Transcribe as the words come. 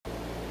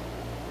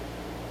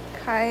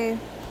Hi,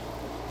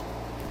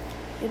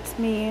 it's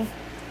me.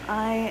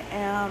 I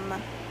am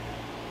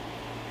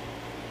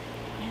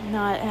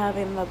not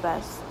having the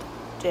best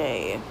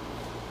day,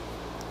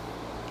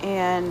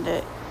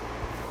 and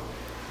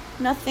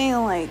nothing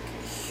like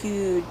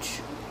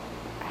huge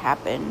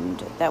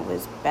happened that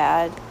was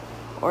bad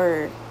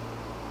or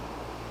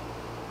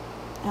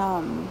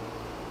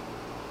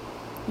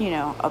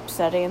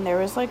upsetting.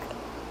 There's like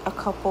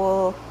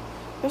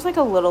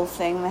a little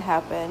thing that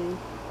happened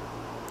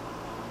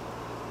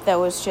that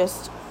was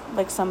just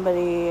like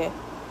somebody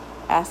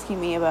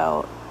asking me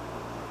about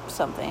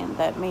something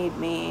that made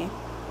me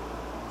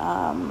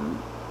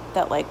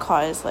that like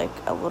caused like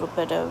a little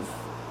bit of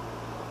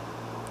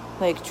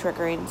like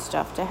triggering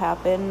stuff to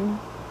happen,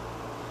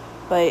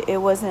 but it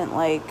wasn't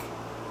like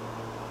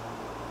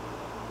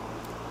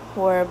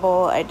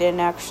horrible. I didn't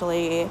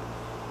actually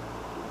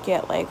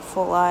get like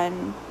full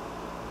on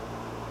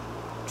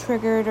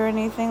triggered or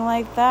anything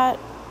like that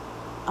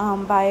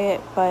by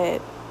it,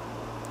 but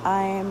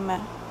I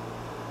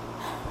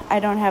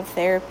don't have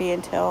therapy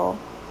until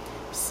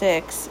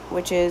 6,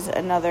 which is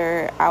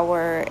another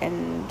hour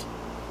and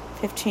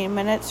 15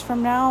 minutes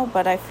from now,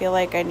 but I feel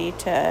like I need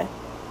to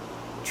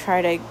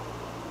try to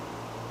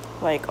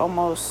like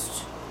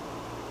almost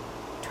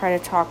try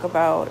to talk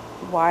about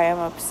why I'm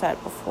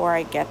upset before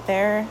I get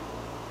there.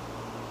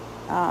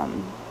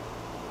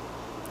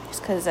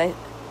 Just because I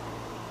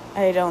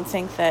don't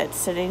think that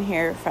sitting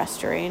here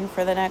festering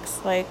for the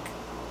next like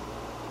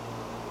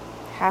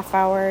half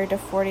hour to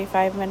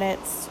 45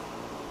 minutes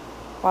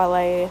while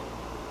I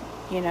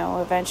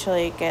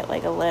eventually get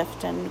like a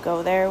lift and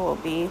go there will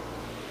be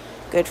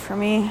good for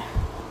me.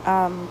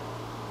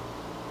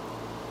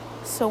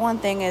 So one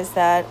thing is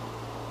that,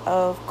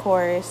 of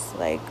course,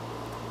 like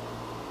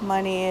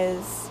money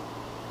is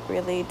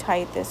really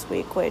tight this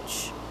week,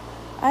 which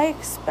I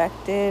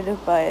expected,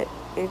 but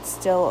it's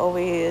still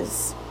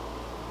always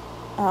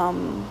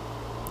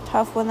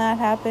tough when that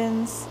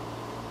happens.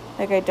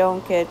 Like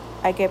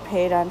I get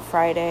paid on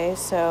Friday,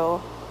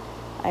 so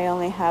I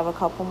only have a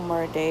couple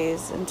more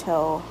days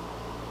until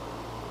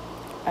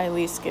I at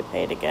least get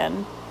paid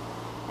again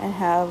and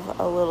have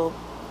a little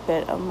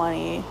bit of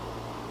money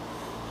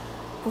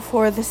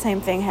before the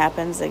same thing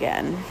happens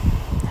again.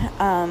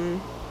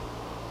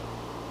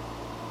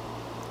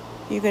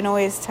 You can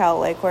always tell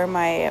like where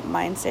my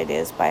mindset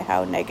is by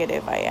how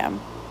negative I am.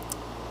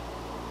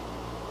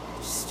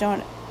 I just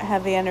don't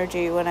have the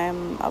energy when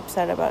I'm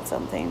upset about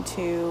something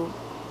to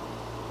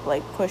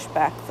like push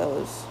back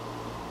those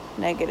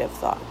negative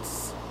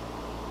thoughts.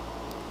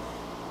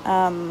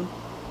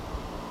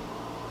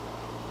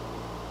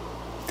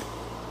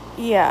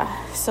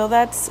 Yeah, so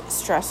that's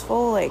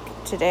stressful. Like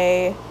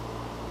today,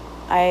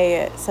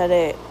 I said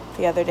it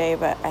the other day,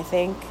 but I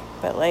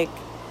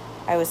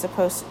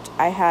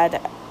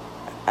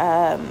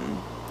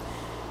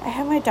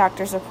had my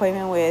doctor's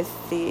appointment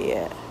with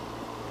the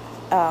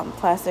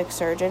plastic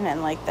surgeon,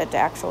 and like the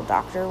actual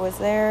doctor was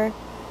there,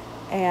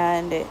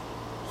 and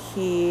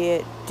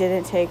he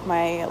didn't take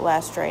my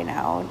last drain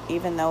out,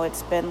 even though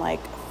it's been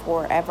like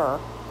forever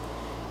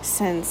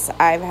since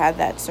I've had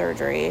that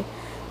surgery,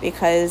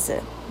 because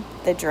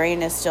the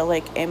drain is still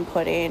like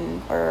outputting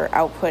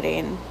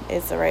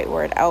is the right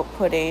word,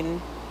 outputting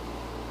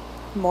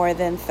more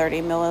than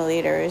 30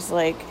 milliliters.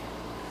 Like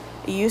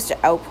it used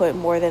to output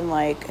more than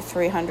like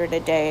 300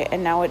 a day,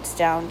 and now it's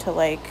down to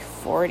like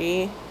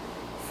 40,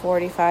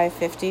 45,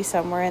 50,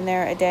 somewhere in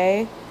there a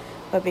day.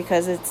 But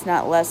because it's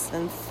not less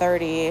than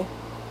 30,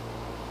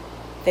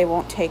 they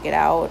won't take it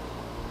out.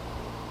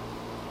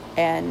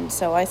 And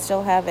so I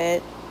still have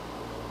it.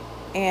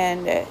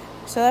 And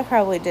so that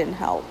probably didn't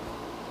help,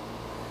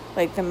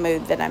 like the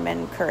mood that I'm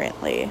in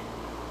currently,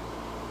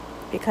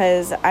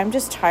 because I'm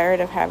just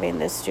tired of having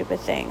this stupid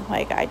thing.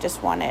 Like I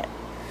just want it.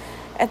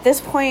 At this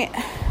point,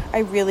 I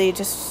really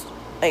just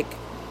like,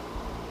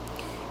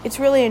 it's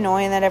really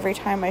annoying that every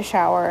time I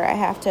shower, I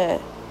have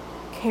to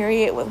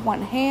carry it with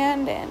one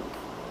hand,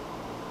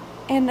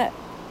 and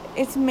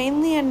it's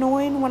mainly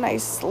annoying when I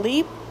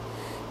sleep,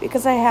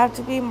 because I have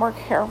to be more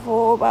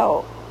careful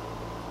about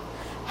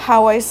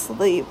how I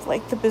sleep,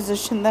 like the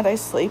position that I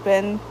sleep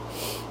in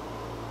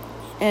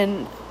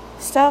and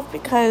stuff,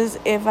 because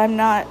if I'm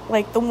not,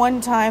 like the one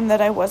time that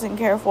I wasn't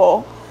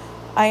careful,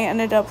 I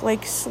ended up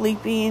like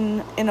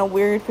sleeping in a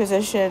weird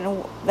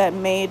position that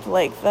made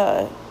like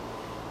the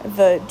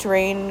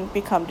drain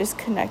become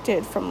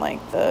disconnected from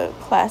like the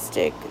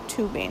plastic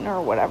tubing or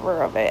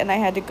whatever of it, and I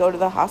had to go to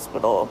the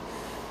hospital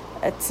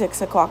at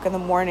 6:00 in the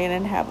morning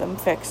and have them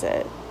fix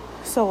it.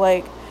 So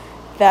like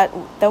that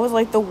was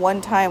like the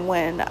one time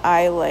when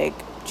I like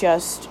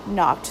just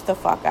knocked the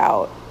fuck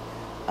out,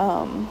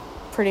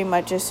 pretty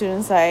much as soon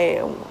as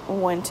I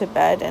went to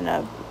bed in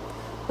a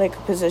like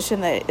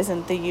position that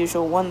isn't the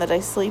usual one that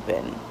I sleep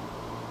in.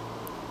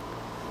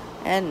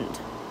 And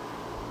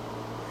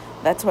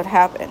that's what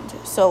happened.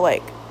 So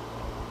like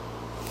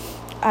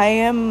I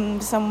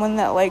am someone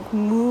that like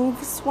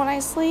moves when I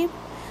sleep.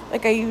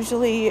 Like I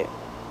usually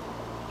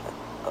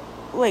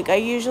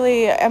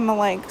am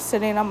like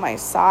sitting on my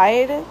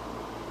side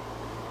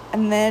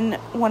And then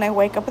when I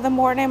wake up in the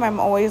morning, I'm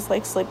always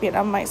like sleeping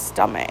on my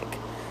stomach.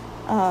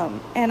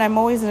 And I'm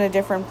always in a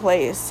different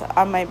place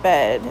on my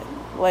bed,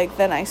 like,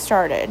 than I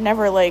started.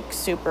 Never, like,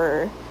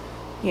 super,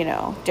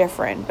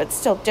 different, but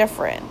still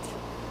different.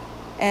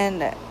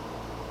 And,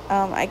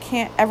 I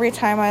can't, every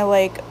time I,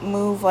 like,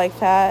 move like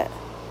that,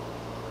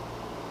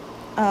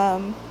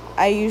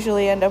 I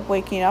usually end up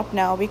waking up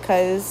now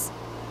because,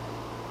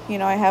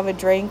 I have a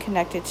drain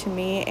connected to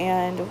me,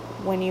 and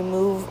when you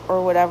move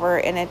or whatever,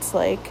 and it's,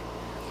 like,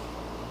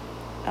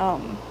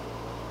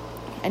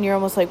 and you're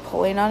almost like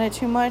pulling on it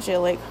too much, it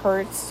like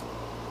hurts,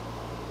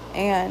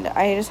 and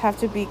I just have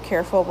to be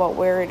careful about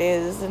where it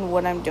is and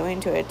what I'm doing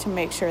to it to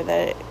make sure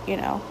that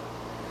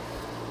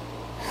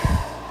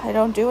I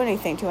don't do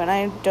anything to it,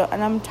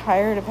 and I'm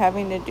tired of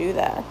having to do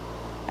that.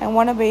 I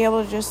want to be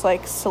able to just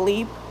like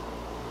sleep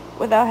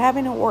without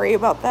having to worry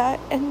about that,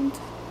 and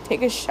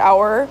take a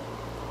shower,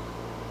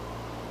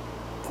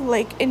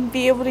 like, and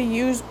be able to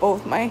use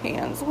both my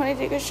hands when I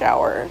take a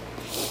shower.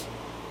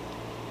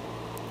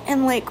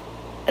 And like,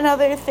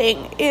 another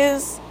thing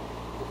is,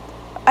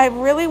 I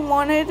really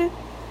wanted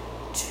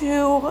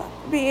to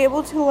be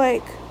able to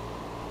like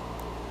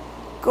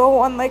go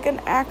on like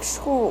an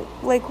actual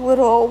like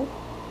little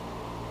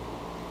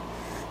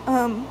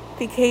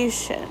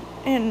vacation,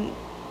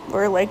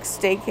 or like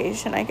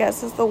staycation, I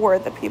guess is the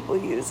word that people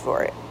use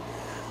for it.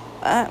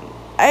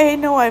 I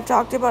know I've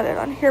talked about it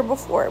on here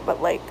before,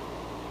 but like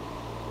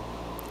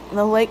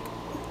the like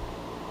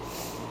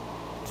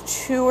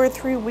 2 or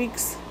 3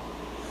 weeks,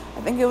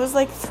 I think it was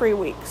like 3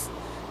 weeks,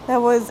 that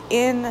was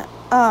in, that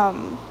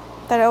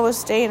I was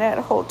staying at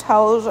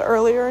hotels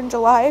earlier in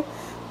July,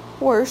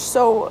 were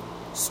so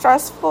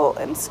stressful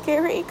and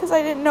scary because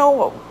I didn't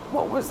know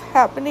what was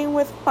happening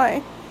with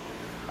my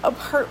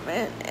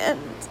apartment and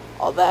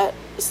all that.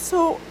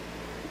 So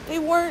they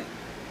weren't,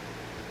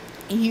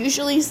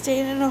 usually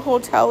staying in a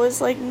hotel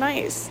is like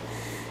nice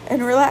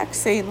and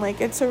relaxing,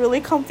 like it's a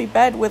really comfy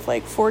bed with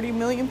like 40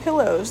 million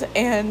pillows,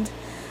 and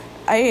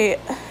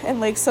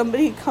like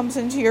somebody comes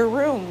into your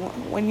room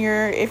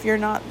if you're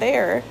not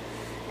there,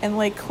 and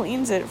like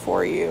cleans it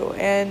for you,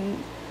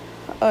 and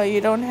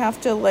you don't have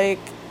to like,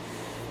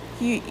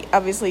 you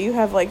obviously you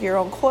have like your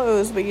own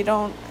clothes, but you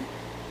don't,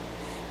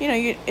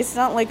 it's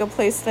not like a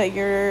place that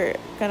you're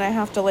gonna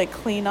have to like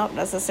clean up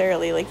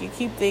necessarily. Like you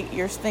keep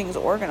your things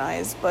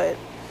organized, but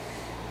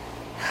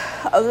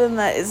other than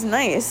that, it's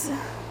nice.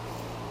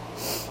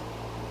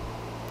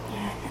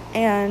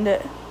 And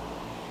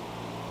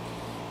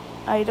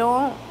I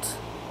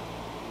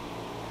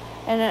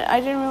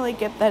didn't really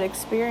get that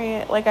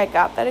experience. Like, I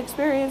got that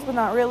experience, but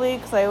not really,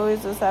 because I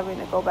always was having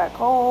to go back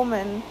home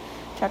and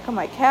check on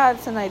my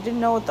cats, and I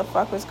didn't know what the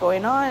fuck was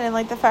going on, and,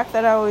 like, the fact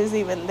that I was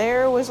even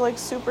there was, like,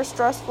 super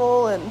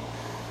stressful, and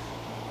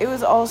it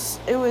was,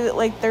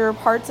 like, there were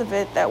parts of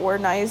it that were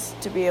nice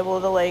to be able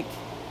to, like,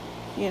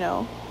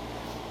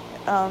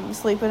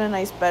 sleep in a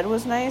nice bed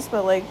was nice,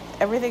 but, like,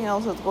 everything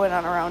else that's going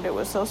on around it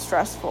was so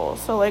stressful.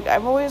 So, like,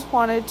 I've always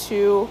wanted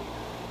to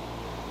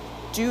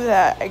do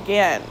that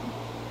again.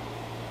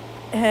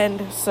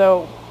 And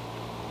so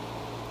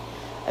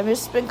I've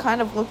just been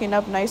kind of looking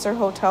up nicer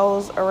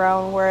hotels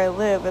around where I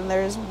live, and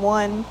there's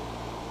one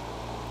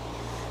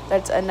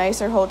that's a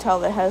nicer hotel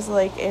that has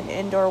like an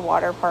indoor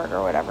water park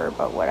or whatever,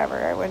 but whatever,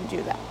 I wouldn't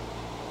do that.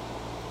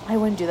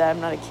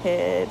 I'm not a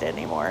kid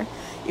anymore,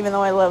 even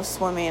though I love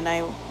swimming, and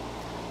I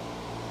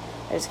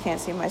just can't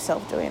see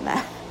myself doing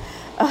that.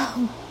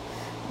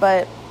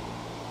 But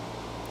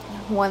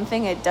one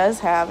thing it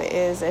does have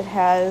is it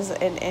has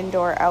an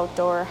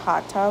indoor-outdoor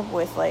hot tub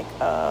with like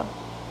a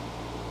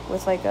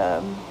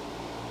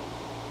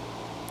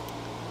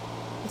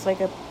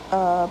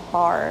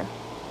bar.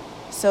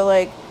 So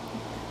like,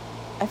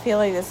 I feel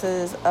like this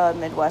is a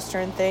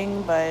Midwestern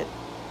thing, but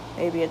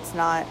maybe it's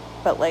not.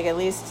 But like, at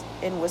least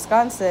in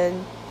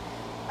Wisconsin,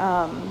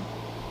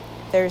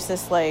 there's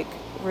this like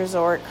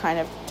resort kind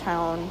of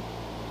town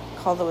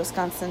called the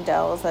Wisconsin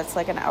Dells that's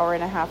like an hour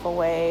and a half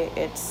away.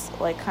 It's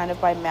like kind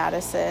of by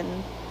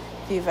Madison,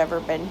 if you've ever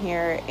been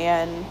here,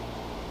 and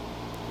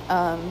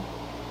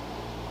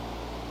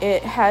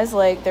it has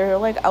like, there are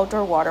like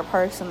outdoor water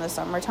parks in the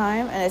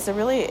summertime, and it's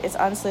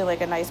honestly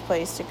like a nice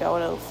place to go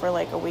to for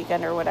like a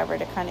weekend or whatever,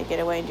 to kind of get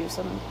away and do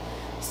some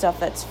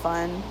stuff that's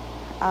fun.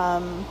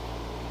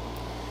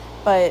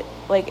 But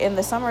like in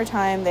the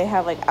summertime, they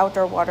have like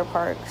outdoor water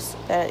parks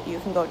that you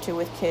can go to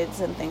with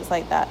kids and things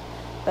like that.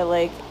 But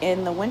like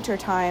in the winter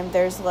time,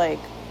 there's like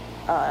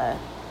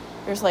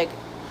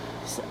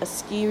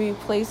ski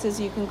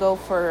places you can go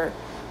for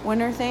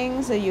winter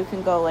things. So you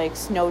can go like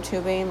snow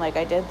tubing. Like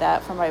I did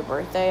that for my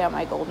birthday, on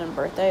my golden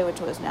birthday, which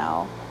was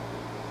now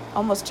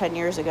almost 10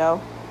 years ago.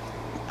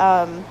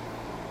 But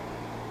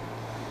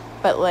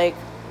like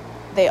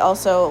they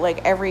also,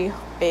 like every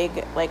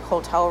big like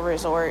hotel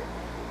resort,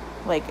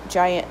 like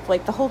giant,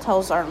 like the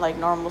hotels aren't like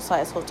normal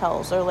size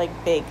hotels, they're like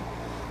big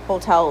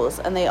hotels,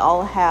 and they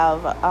all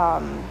have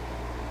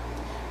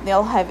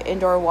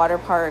indoor water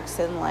parks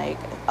and like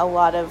a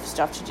lot of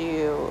stuff to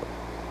do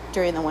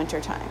during the winter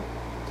time.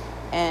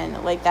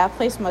 And, like, that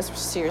place must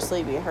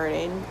seriously be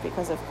hurting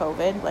because of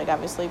COVID. Like,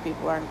 obviously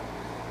people aren't,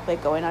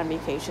 like, going on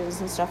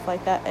vacations and stuff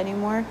like that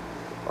anymore,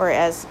 or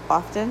as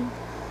often.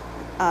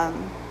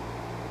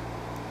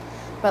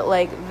 But,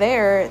 like,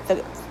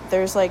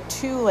 there's, like,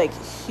 two, like,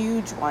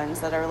 huge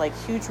ones that are, like,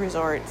 huge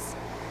resorts.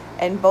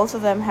 And both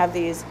of them have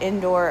these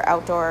indoor,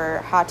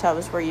 outdoor hot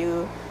tubs where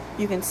you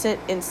can sit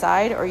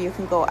inside or you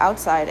can go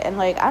outside. And,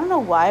 like, I don't know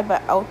why,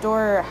 but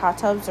outdoor hot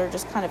tubs are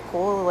just kind of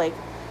cool. Like,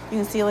 you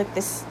can see, like,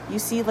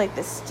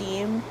 the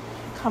steam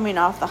coming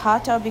off the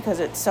hot tub because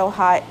it's so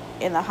hot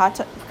in the hot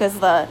tub, because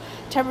the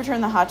temperature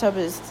in the hot tub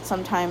is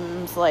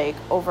sometimes, like,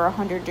 over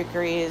 100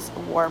 degrees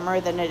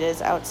warmer than it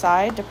is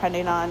outside,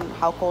 depending on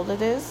how cold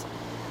it is.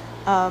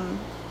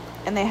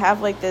 And they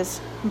have, like, this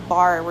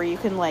bar where you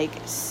can, like,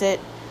 sit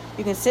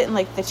in,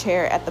 like, the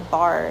chair at the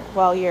bar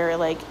while you're,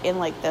 like, in,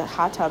 like, the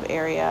hot tub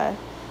area,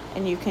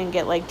 and you can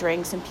get, like,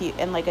 drinks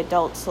and like,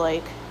 adults,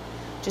 like,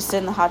 just sit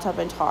in the hot tub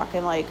and talk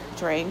and, like,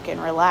 drink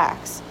and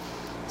relax.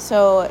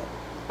 So,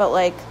 but,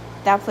 like,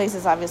 that place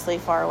is obviously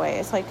far away.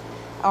 It's, like,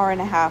 hour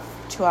and a half,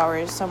 2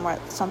 hours, somewhere,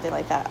 something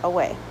like that,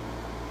 away.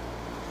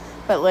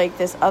 But, like,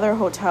 this other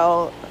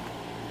hotel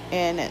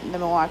in the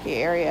Milwaukee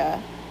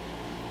area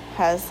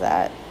has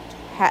that,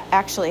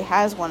 actually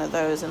has one of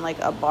those, and, like,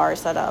 a bar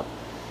set up.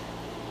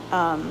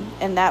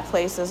 And that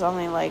place is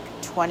only, like,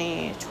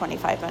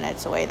 25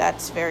 minutes away.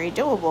 That's very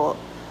doable.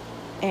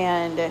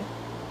 And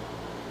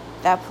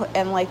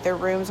like, their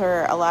rooms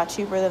are a lot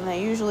cheaper than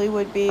they usually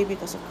would be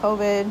because of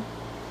COVID.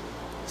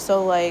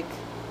 So, like,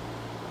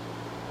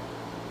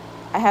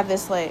 I have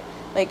this, like,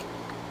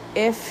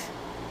 if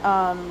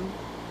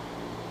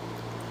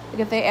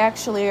they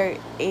actually are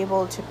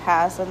able to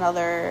pass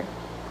another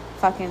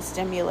fucking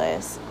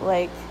stimulus,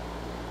 like,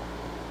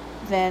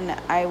 then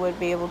I would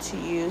be able to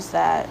use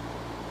that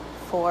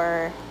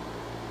for,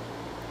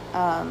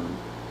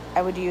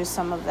 I would use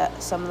some of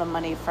the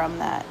money from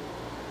that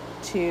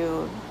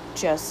to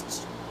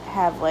just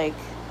have, like,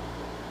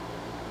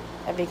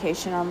 a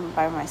vacation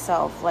by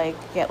myself, like,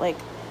 get, like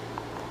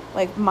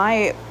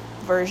my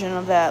version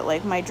of that,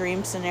 like, my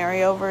dream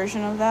scenario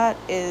version of that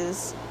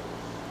is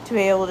to be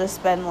able to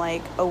spend,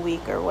 like, a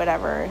week or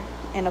whatever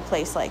in a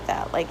place like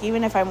that. Like,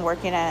 even if I'm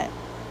working at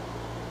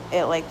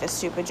it, like, the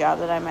stupid job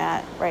that I'm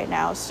at right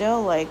now,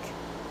 still, like,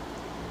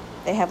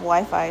 they have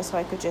Wi-Fi, so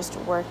I could just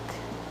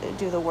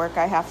do the work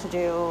I have to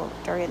do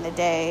during the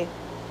day,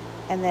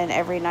 and then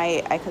every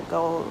night I could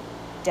go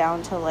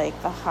down to, like,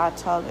 the hot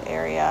tub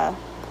area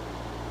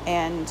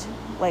and,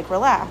 like,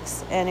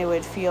 relax, and it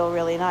would feel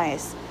really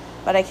nice.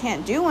 But I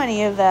can't do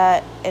any of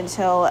that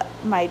until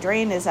my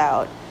drain is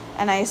out,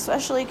 and I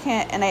especially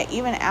can't, and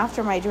even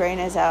after my drain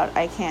is out,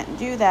 I can't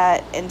do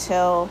that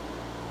until,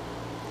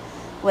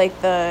 like,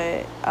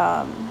 the,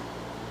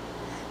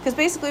 because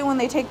basically when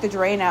they take the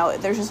drain out,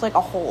 there's just, like,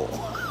 a hole.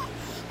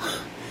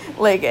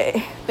 Like,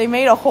 they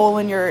made a hole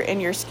in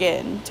your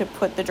skin to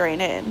put the drain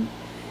in.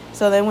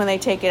 So then when they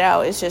take it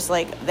out, it's just,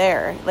 like,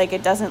 there. Like,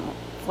 it doesn't,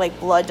 like,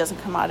 blood doesn't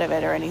come out of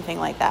it or anything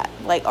like that.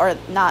 Like, or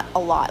not a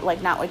lot.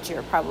 Like, not what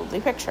you're probably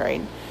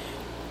picturing.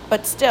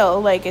 But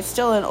still, like, it's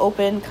still an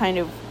open kind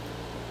of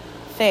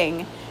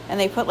thing. And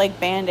they put, like,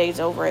 Band-Aids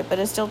over it. But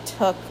it still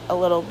took a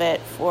little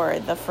bit for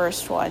the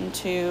first one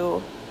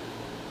to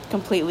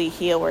completely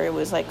heal, where it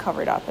was, like,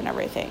 covered up and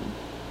everything.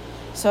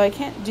 So I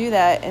can't do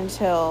that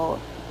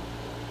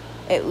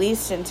at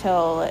least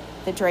until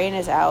the drain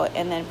is out,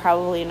 and then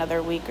probably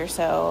another week or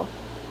so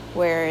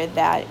where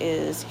that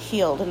is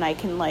healed and I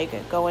can,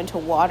 like, go into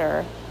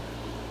water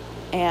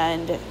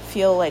and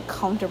feel, like,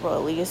 comfortable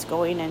at least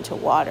going into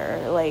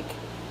water. Like,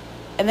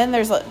 and then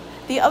there's, like,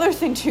 the other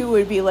thing too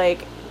would be,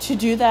 like, to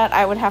do that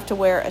I would have to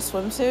wear a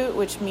swimsuit,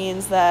 which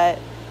means that,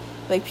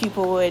 like,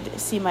 people would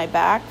see my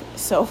back.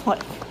 So,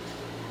 like,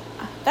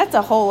 that's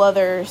a whole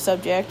other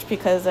subject,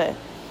 because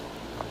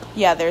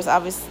yeah, there's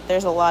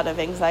a lot of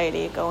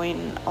anxiety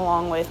going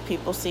along with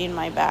people seeing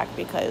my back,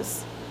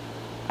 because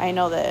I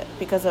know that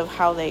because of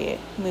how they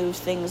move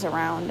things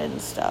around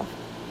and stuff.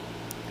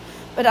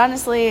 But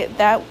honestly,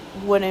 that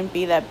wouldn't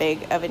be that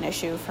big of an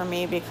issue for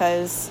me,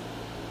 because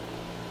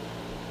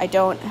I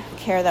don't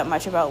care that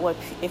much about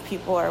if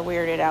people are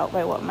weirded out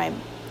by what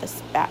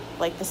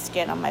the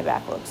skin on my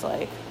back looks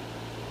like.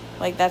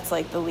 Like, that's,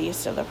 like, the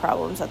least of the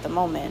problems at the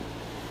moment.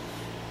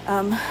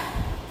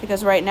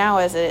 Because right now,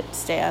 as it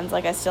stands,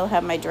 like, I still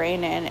have my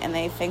drain in, and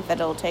they think that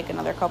it'll take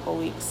another couple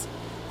weeks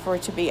for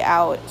it to be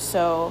out.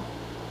 So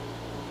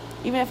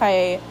even if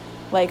I,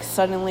 like,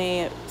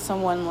 suddenly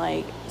someone,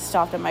 like,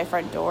 stopped at my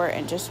front door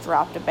and just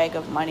dropped a bag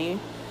of money,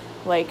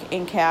 like,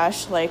 in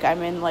cash, like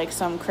I'm in, like,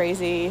 some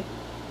crazy,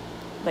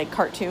 like,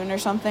 cartoon or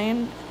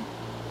something,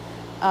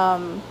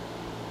 I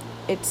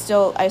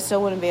still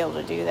wouldn't be able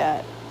to do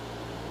that,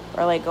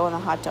 or, like, go in the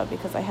hot tub,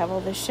 because I have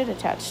all this shit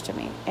attached to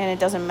me, and it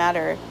doesn't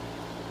matter,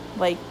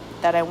 like,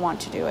 that I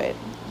want to do it.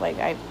 Like,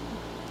 I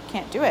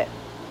can't do it.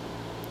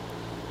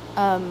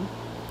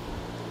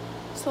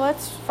 So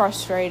that's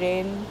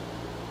frustrating.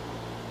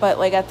 But,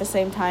 like, at the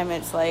same time,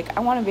 it's like,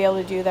 I want to be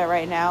able to do that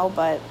right now,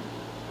 but,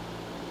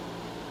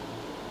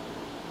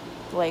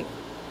 like,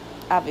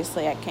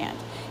 obviously I can't.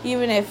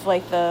 Even if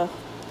like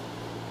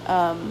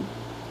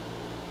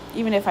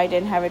even if I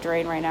didn't have a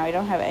drain right now, I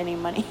don't have any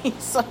money.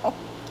 So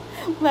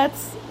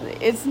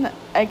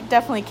I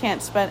definitely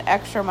can't spend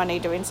extra money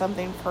doing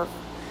something for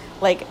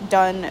like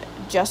done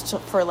just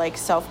for like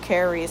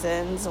self-care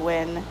reasons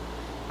when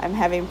I'm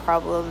having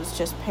problems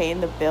just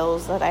paying the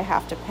bills that I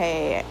have to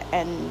pay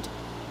and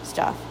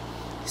stuff.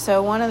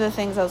 So one of the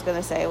things I was going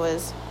to say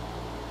was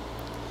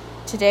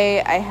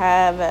today I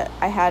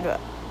had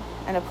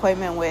an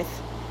appointment with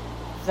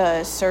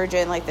the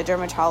surgeon, like the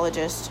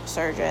dermatologist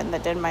surgeon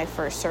that did my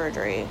first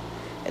surgery,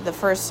 the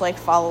first like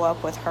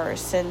follow-up with her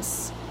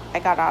since I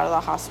got out of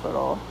the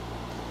hospital.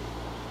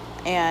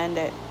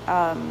 And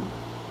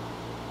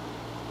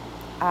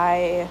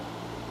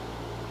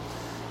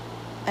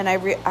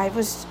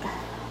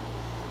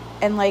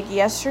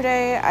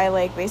yesterday I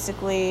like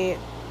basically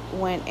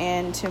went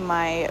into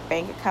my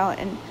bank account,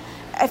 and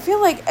I feel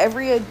like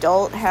every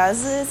adult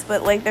has this,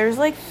 but like there's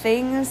like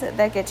things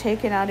that get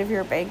taken out of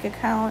your bank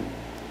account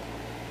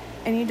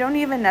and you don't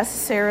even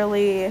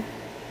necessarily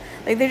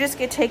like, they just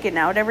get taken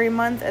out every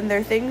month, and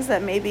they're things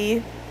that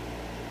maybe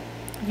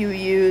you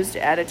used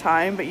at a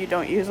time but you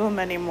don't use them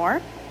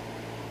anymore.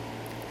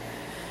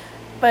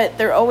 But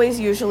they're always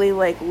usually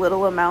like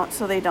little amounts,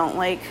 so they don't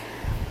like,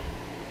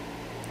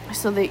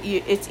 so that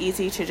it's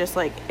easy to just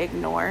like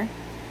ignore.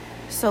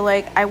 So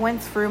like I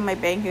went through my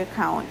bank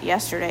account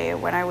yesterday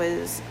when I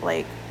was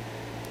like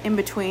in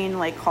between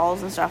like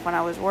calls and stuff when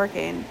I was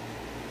working,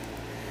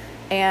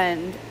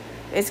 and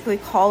basically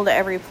called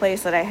every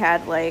place that I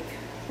had like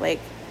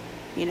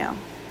you know,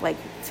 like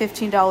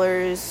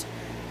 $15.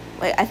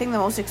 Like I think the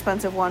most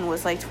expensive one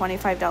was like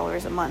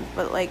 $25 a month,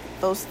 but like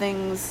those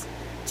things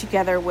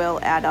together will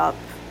add up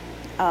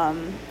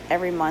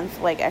every month,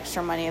 like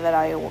extra money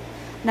that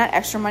not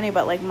extra money,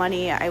 but like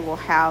money I will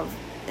have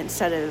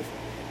instead of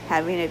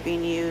having it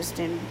being used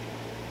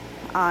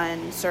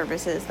on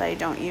services that I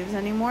don't use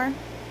anymore.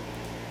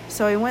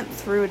 So I went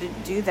through to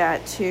do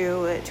that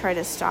to try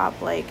to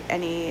stop like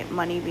any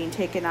money being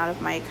taken out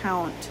of my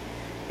account,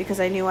 because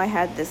I knew I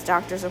had this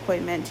doctor's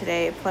appointment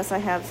today, plus I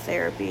have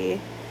therapy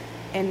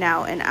in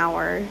now an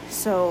hour.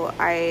 So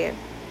I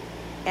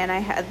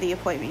had the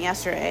appointment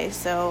yesterday,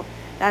 so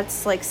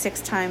that's like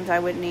 6 times I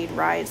would need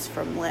rides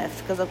from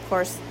Lyft, because of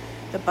course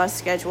the bus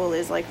schedule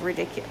is like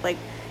ridiculous. Like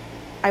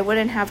I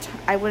wouldn't have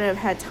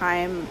had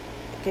time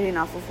getting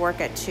off of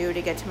work at 2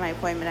 to get to my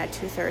appointment at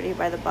 2:30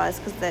 by the bus,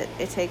 because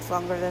it takes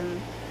longer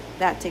than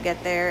that to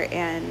get there,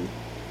 and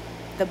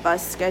the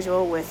bus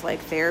schedule with like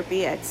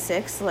therapy at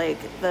 6, like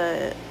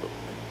it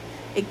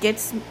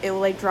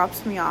like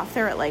drops me off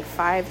there at like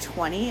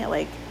 5:20,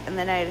 like, and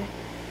then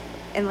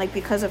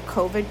because of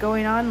COVID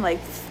going on, like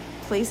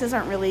places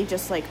aren't really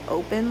just like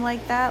open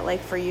like that,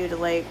 like for you to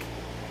like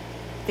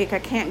I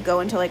can't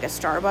go into like a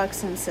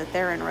Starbucks and sit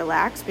there and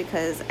relax,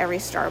 because every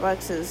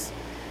Starbucks is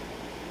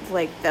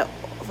like the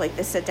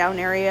sit down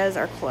areas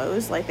are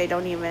closed. Like they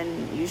don't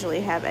even usually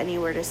have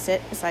anywhere to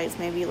sit besides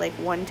maybe like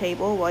one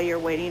table while you're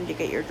waiting to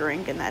get your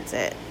drink, and that's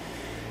it.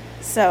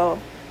 So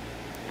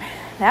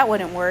that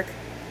wouldn't work.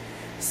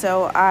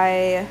 So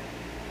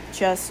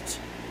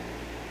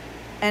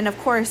and of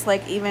course,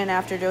 like even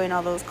after doing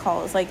all those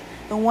calls, like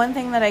the one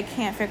thing that I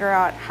can't figure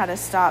out how to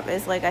stop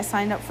is like I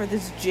signed up for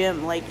this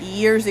gym like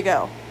years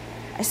ago.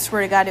 I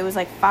swear to God, it was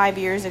like 5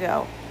 years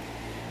ago.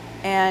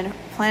 And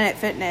Planet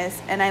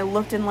Fitness, and I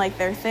looked in like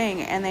their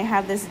thing, and they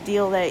have this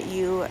deal that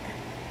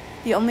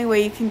the only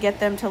way you can get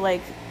them to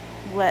let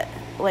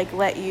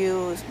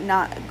you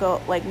not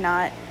go, like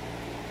not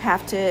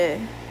have to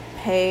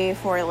pay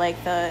for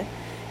like the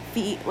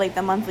fee, like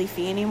the monthly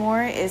fee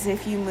anymore, is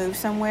if you move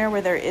somewhere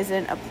where there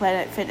isn't a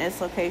Planet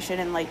Fitness location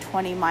in like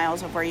 20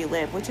 miles of where you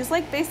live, which is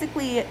like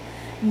basically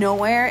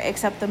nowhere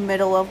except the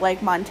middle of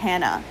like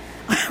Montana,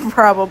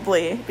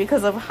 probably,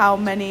 because of how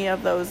many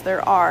of those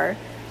there are.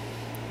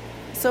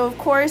 So of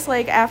course,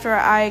 like after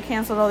I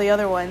canceled all the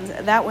other ones,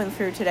 that went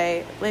through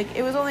today. Like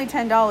it was only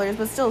 $10,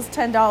 but still it's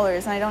 $10,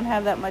 and I don't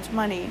have that much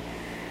money.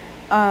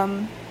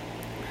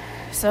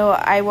 So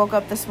I woke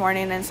up this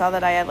morning and saw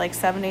that I had like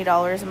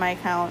 $70 in my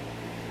account,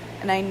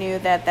 and I knew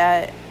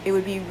that it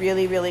would be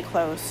really, really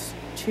close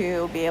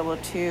to be able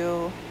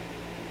to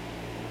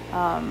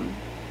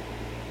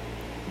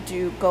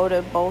go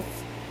to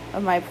both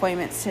of my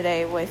appointments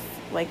today with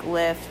like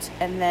Lyft,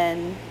 and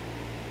then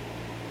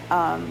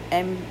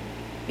and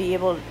be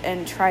able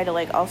and try to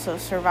like also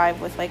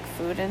survive with like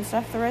food and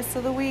stuff the rest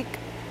of the week.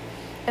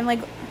 And like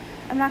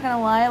I'm not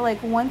gonna lie, like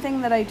one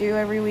thing that I do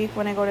every week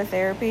when I go to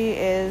therapy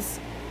is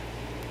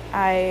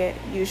I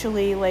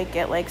usually like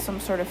get like some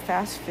sort of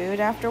fast food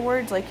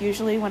afterwards. Like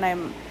usually when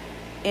I'm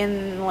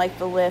in like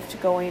the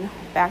Lyft going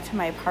back to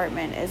my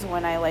apartment is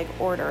when I like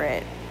order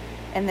it,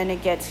 and then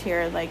it gets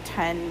here like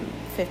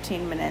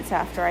 10-15 minutes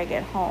after I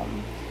get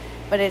home.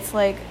 But it's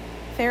like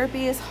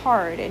therapy is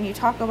hard, and you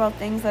talk about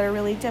things that are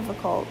really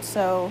difficult,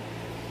 so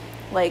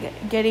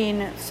like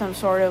getting some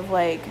sort of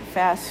like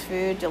fast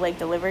food to like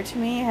delivered to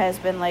me has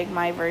been like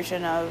my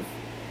version of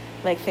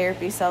like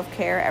therapy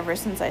self-care ever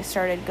since I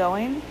started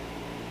going.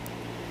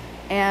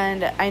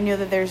 And I knew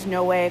that there's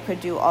no way I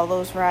could do all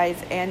those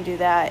rides and do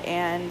that.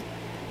 And,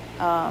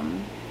 I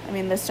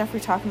mean, the stuff we're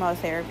talking about with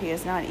therapy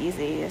is not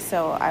easy.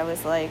 So I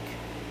was like,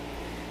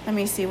 let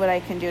me see what I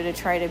can do to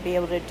try to be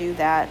able to do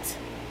that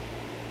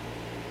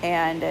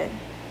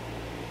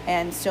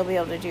and still be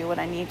able to do what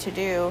I need to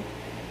do.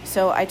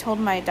 So I told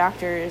my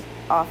doctor's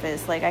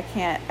office, like, I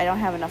don't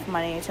have enough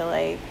money to,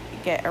 like,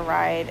 get a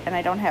ride, and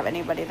I don't have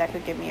anybody that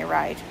could give me a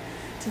ride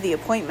to the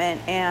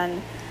appointment.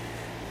 And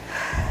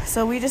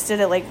so we just did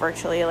it, like,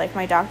 virtually. Like,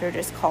 my doctor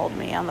just called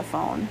me on the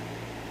phone.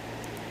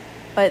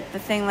 But the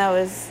thing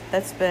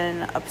that's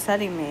been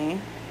upsetting me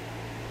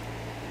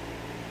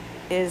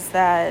is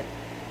that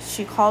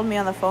she called me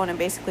on the phone and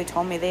basically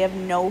told me they have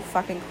no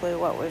fucking clue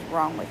what was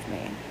wrong with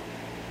me.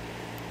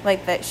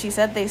 Like, that she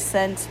said they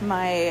sent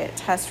my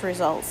test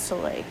results to,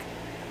 like,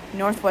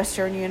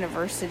 Northwestern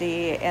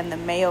University and the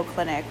Mayo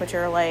Clinic, which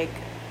are, like,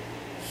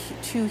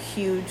 two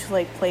huge,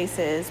 like,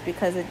 places,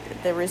 because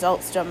the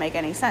results don't make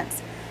any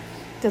sense.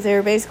 Because they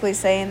were basically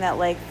saying that,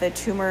 like, the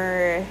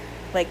tumor,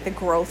 like, the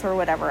growth or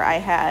whatever I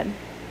had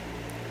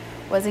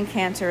wasn't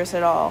cancerous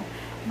at all.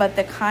 But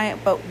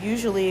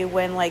usually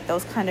when, like,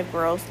 those kind of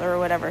growths or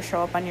whatever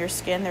show up on your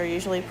skin, they're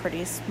usually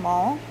pretty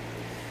small.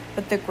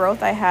 But the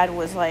growth I had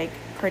was, like,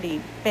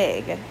 pretty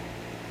big.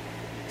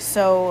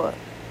 So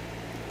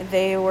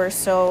they're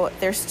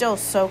still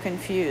so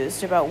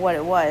confused about what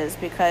it was,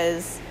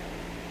 because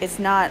it's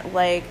not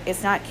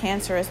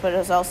cancerous, but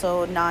it's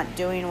also not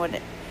doing what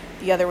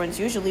the other ones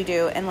usually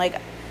do. And,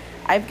 like,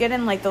 I've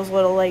gotten, like, those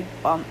little, like,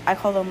 I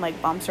call them,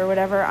 like, bumps or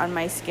whatever on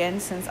my skin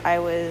since I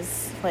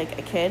was, like,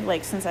 a kid,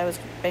 like, since I was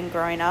been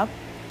growing up.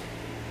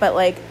 But,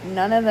 like,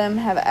 none of them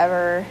have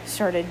ever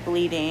started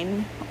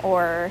bleeding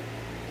or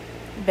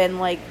been,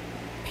 like,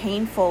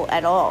 painful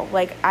at all.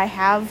 Like, I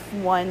have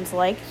ones,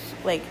 like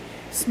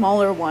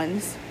smaller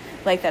ones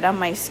like that on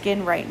my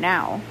skin right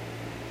now,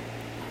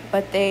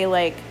 but they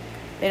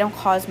don't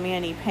cause me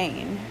any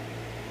pain.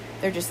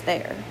 They're just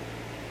there.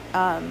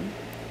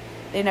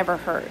 They never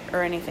hurt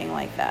or anything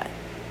like that.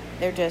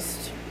 They're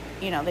just,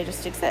 they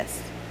just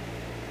exist.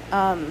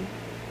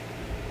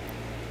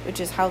 Which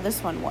is how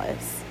this one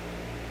was.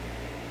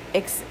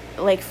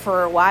 Like,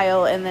 for a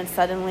while, and then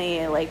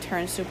suddenly, like,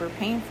 turned super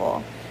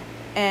painful.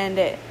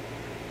 And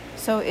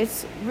so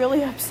it's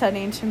really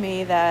upsetting to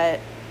me that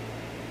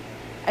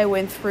I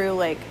went through,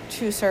 like,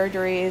 2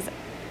 surgeries.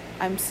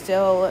 I'm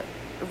still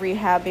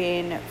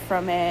rehabbing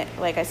from it.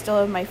 Like, I still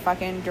have my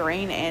fucking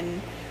drain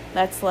in.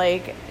 That's,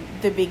 like,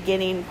 the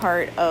beginning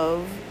part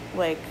of,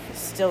 like,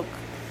 still,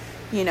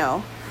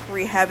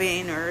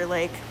 rehabbing or,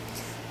 like,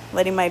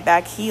 letting my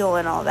back heal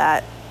and all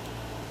that.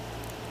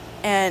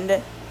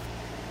 And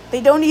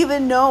they don't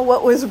even know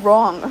what was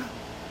wrong.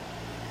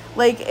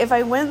 Like, if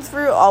I went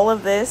through all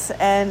of this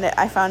and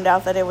I found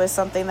out that it was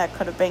something that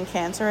could have been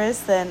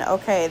cancerous, then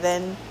okay,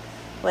 then,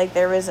 like,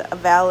 there was a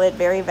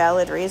very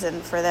valid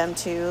reason for them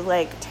to,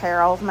 like,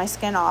 tear all of my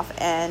skin off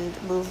and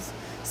move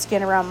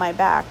skin around my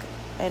back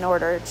in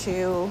order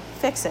to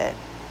fix it.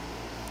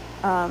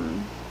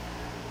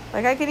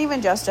 Like, I can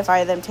even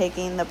justify them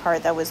taking the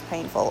part that was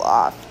painful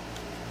off,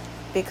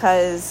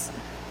 because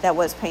that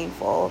was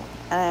painful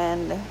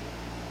and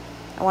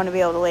I want to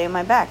be able to lay on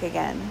my back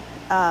again.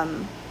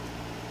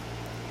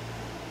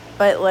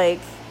 But, like,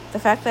 the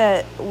fact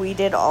that we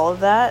did all of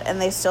that and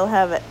they still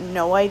have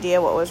no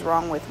idea what was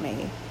wrong with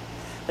me.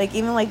 Like,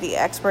 even, like, the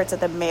experts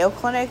at the Mayo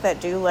Clinic that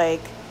do,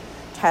 like,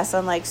 tests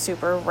on, like,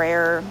 super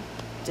rare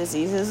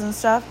diseases and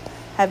stuff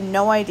have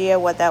no idea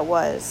what that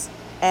was.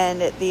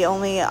 And the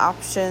only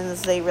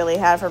options they really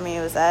had for me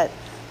was that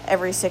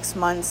every 6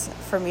 months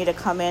for me to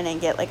come in and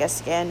get, like, a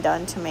scan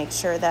done to make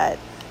sure that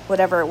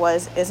whatever it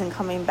was isn't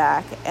coming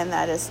back and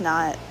that it's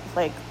not,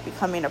 like,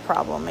 becoming a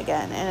problem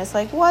again. And it's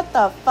like, what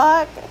the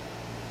fuck?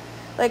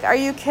 Like, are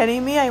you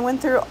kidding me? I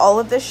went through all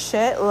of this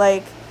shit,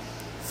 like,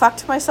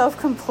 fucked myself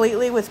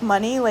completely with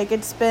money. Like,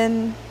 it's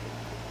been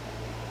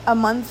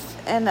almost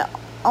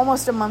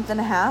a month and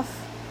a half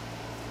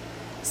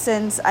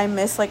since I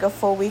missed, like, a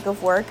full week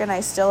of work, and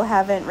I still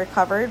haven't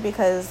recovered,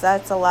 because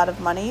that's a lot of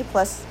money.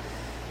 Plus,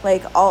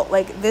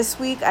 this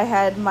week I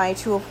had my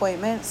 2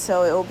 appointments,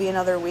 so it will be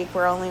another week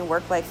where I only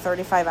work, like,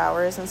 35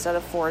 hours instead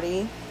of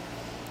 40.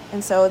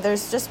 And so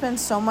there's just been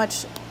so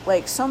much,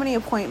 like, so many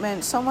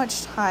appointments, so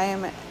much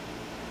time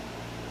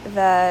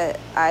that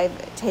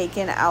I've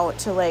taken out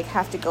to, like,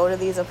 have to go to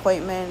these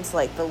appointments,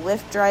 like the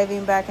Lyft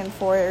driving back and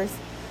forth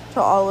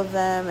to all of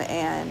them,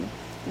 and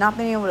not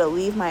being able to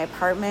leave my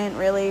apartment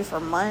really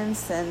for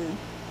months, and,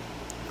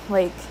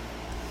 like,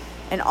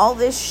 and all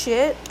this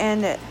shit.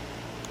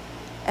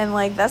 And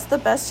like, that's the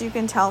best you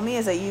can tell me,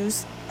 is that you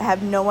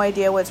have no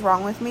idea what's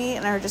wrong with me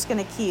and are just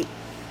gonna keep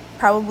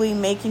probably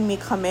making me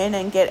come in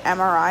and get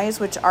MRIs,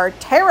 which are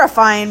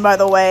terrifying, by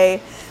the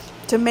way,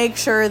 to make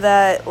sure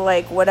that,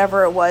 like,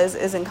 whatever it was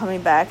isn't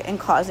coming back and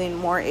causing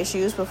more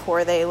issues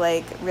before they,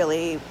 like,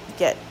 really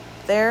get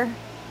there.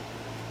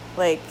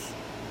 Like,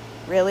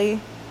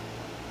 really?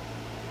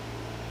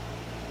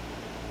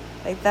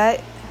 Like,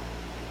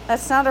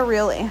 that's not a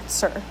real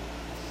answer.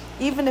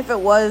 even if it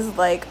was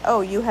like,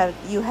 oh, you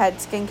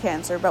had skin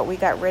cancer, but we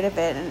got rid of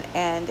it,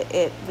 and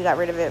we got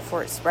rid of it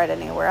before it spread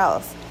anywhere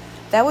else.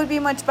 That would be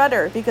much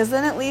better, because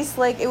then at least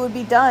like it would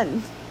be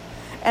done,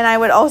 and I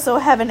would also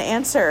have an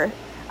answer.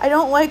 I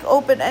don't like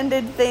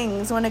open-ended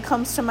things when it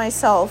comes to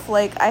myself.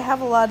 Like, I have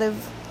a lot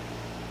of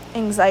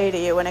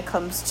anxiety when it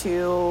comes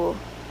to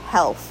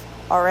health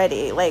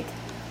already. Like,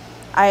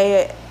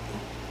 I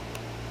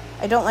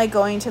don't like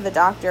going to the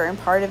doctor, and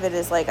part of it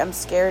is like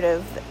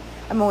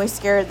I'm always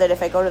scared that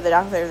if I go to the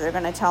doctor, they're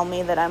going to tell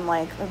me that I'm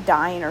like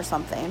dying or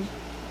something.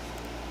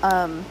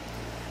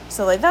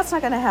 So like that's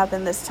not going to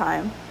happen this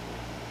time.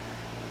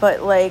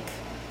 But like,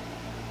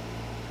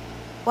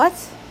 what?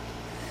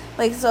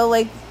 Like, so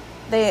like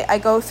I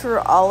go through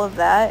all of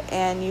that,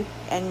 and you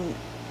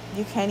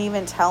can't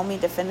even tell me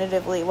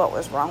definitively what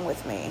was wrong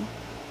with me.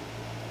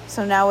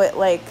 So now it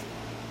like,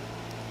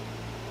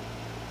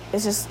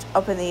 it's just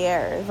up in the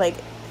air. Like,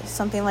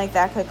 something like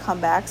that could come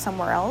back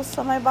somewhere else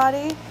on my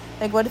body.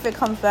 Like, what if it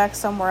comes back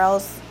somewhere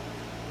else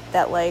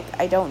that, like,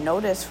 I don't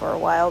notice for a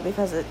while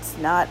because it's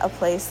not a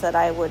place that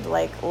I would,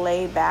 like,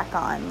 lay back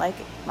on, like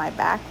my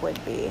back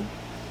would be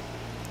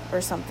or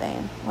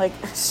something. Like,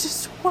 it's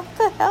just, what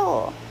the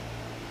hell?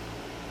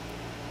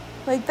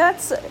 Like,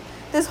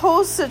 this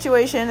whole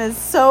situation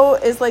is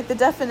like the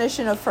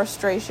definition of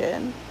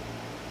frustration.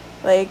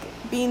 Like,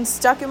 being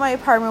stuck in my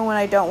apartment when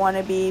I don't want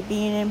to be,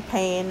 being in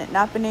pain,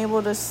 not being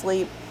able to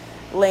sleep,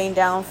 laying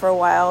down for a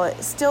while,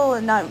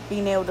 still not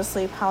being able to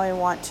sleep how I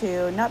want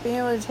to, not being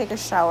able to take a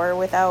shower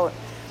without,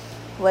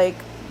 like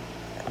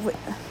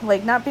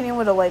not being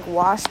able to, like,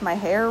 wash my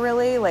hair,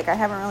 really. Like, I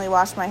haven't really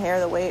washed my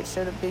hair the way it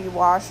should be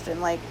washed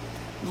in, like,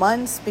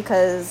 months,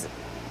 because,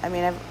 I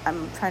mean,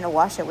 I'm trying to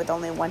wash it with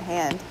only one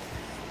hand,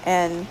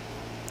 and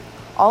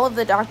all of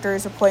the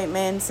doctor's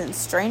appointments, and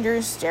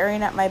strangers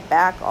staring at my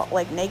back,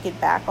 like,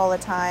 naked back all the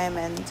time,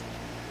 and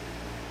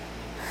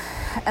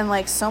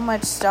like so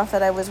much stuff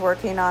that I was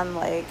working on,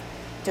 like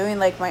doing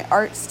like my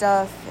art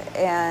stuff,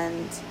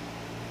 and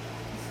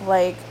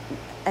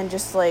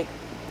just like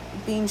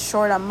being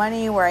short on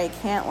money where I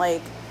can't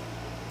like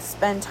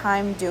spend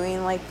time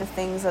doing like the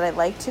things that I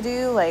like to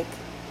do, like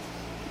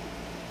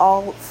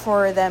all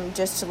for them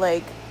just to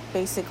like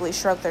basically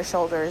shrug their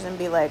shoulders and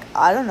be like,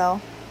 I don't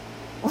know.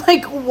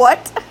 Like,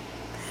 what?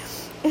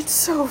 It's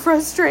so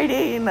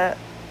frustrating.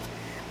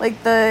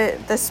 Like,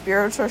 the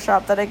spiritual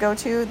shop that I go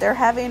to, they're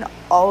having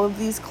all of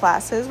these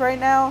classes right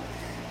now.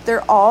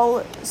 They're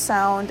all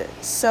sound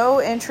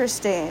so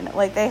interesting.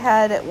 Like, they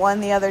had one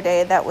the other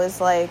day that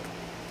was like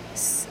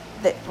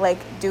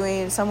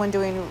doing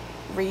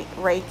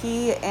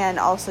Reiki, and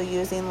also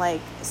using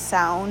like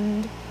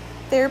sound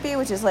therapy,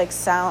 which is like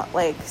sound,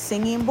 like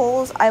singing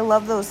bowls. I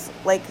love those.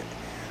 Like,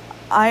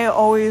 I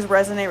always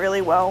resonate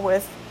really well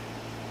with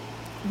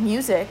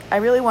music. I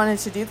really wanted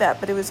to do that,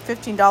 but it was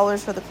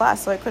 $15 for the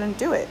class, so I couldn't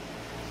do it.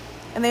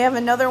 And they have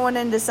another one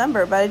in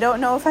December, but I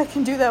don't know if I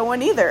can do that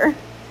one either.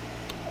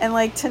 And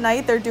like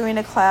tonight they're doing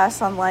a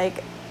class on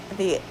like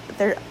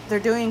they're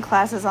doing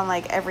classes on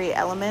like every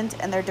element,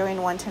 and they're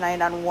doing one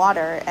tonight on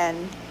water.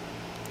 And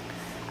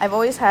I've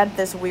always had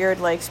this weird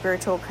like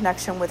spiritual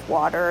connection with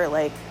water.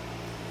 Like,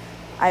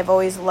 I've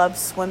always loved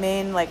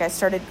swimming. Like, I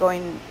started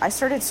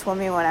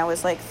swimming when I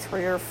was like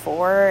 3 or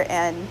 4,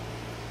 and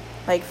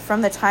like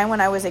from the time when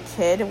I was a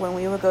kid, when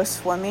we would go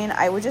swimming,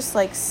 I would just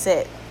like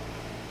sit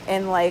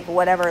in like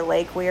whatever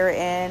lake we were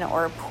in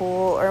or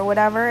pool or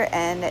whatever,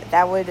 and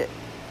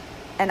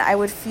I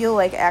would feel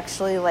like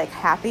actually like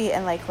happy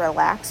and like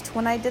relaxed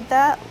when I did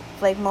that.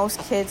 Like, most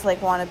kids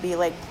like want to be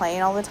like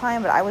playing all the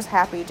time, but I was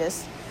happy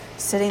just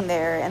sitting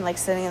there and like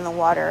sitting in the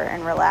water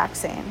and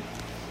relaxing.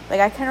 Like,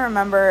 I can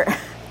remember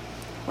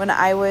when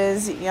I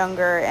was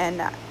younger,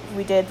 and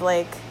we did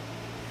like,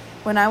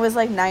 when I was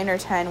like 9 or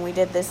 10, we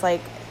did this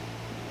like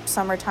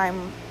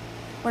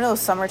one of those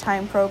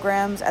summertime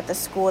programs at the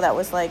school that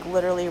was like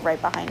literally right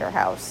behind our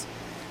house.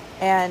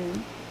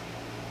 And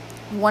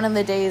one of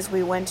the days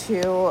we went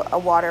to a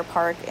water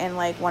park in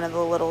like one of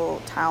the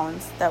little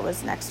towns that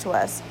was next to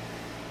us,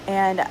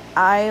 and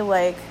I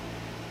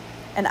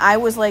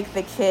was like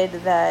the kid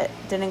that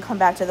didn't come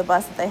back to the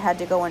bus that they had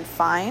to go and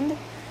find,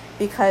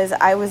 because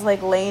I was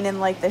like laying in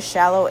like the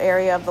shallow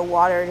area of the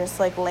water, just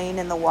like laying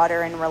in the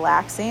water and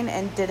relaxing,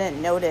 and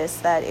didn't notice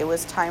that it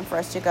was time for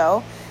us to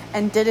go,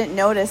 and didn't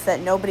notice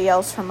that nobody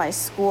else from my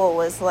school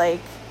was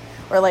like,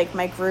 or like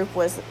my group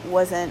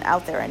wasn't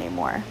out there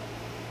anymore.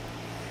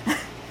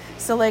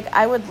 So like,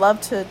 I would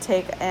love to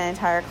take an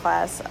entire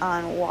class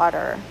on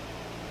water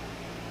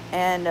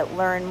and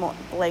learn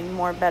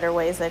more better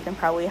ways that can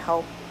probably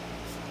help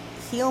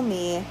heal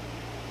me,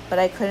 but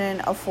I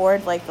couldn't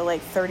afford like the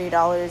like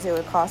 $30 it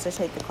would cost to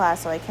take the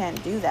class, so I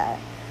can't do that.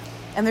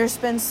 And there's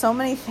been so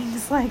many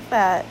things like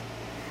that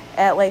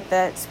at like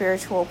that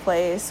spiritual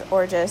place,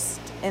 or just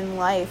in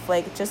life,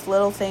 like just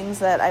little things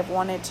that I've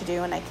wanted to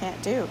do and I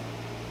can't do.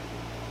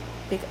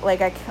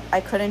 Like, I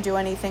couldn't do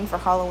anything for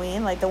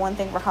Halloween. Like, the one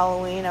thing for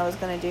Halloween I was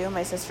going to do,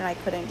 my sister and I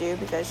couldn't do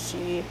because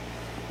she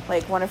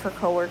like one of her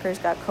coworkers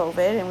got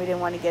COVID and we didn't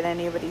want to get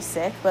anybody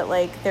sick, but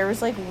like there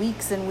was like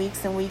weeks and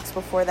weeks and weeks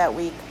before that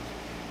week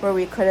where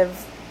we could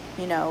have,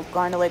 you know,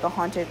 gone to like a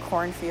haunted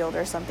cornfield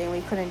or something.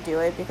 We couldn't do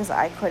it because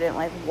I couldn't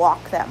like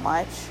walk that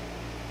much.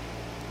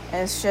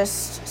 And it's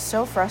just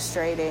so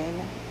frustrating,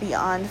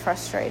 beyond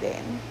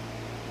frustrating.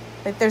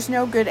 Like there's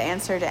no good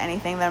answer to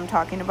anything that I'm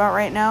talking about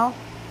right now.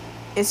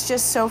 It's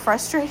just so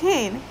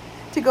frustrating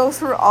to go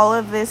through all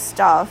of this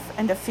stuff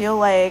and to feel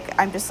like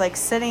I'm just like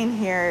sitting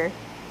here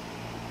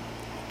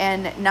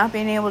and not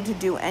being able to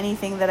do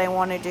anything that I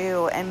want to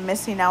do and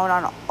missing out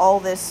on all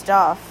this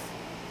stuff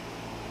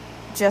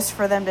just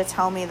for them to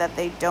tell me that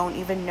they don't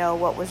even know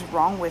what was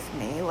wrong with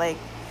me. Like,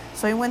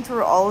 so I went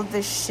through all of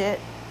this shit,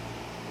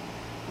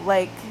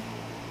 like,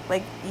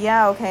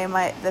 yeah, okay,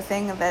 the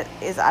thing that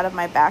is out of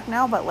my back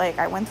now, but like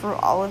I went through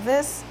all of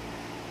this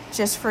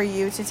just for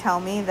you to tell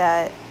me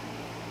that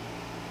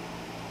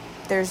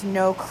there's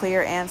no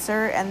clear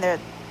answer and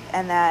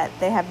that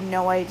they have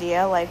no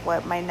idea like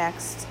what my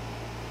next,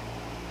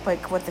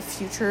 like what the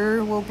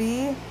future will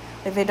be.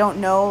 Like they don't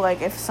know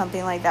like if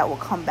something like that will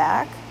come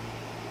back.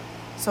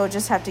 So I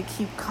just have to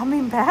keep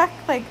coming back.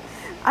 Like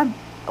I'm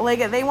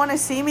like, they want to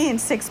see me in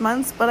 6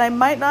 months, but I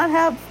might not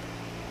have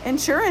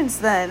insurance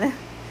then.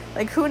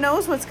 Like who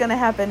knows what's going to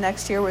happen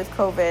next year with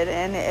COVID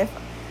and if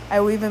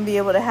I will even be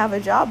able to have a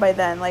job by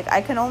then. Like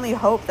I can only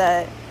hope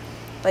that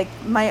like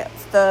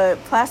the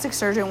plastic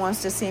surgeon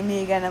wants to see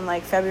me again in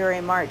like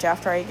February, March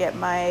after I get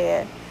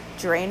my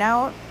drain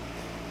out.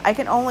 I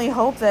can only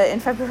hope that in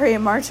February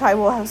and March I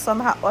will have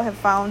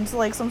found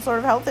like some sort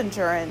of health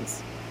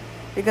insurance,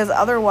 because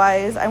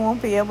otherwise I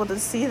won't be able to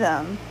see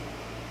them.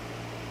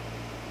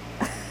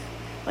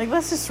 Like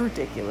that's just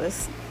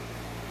ridiculous.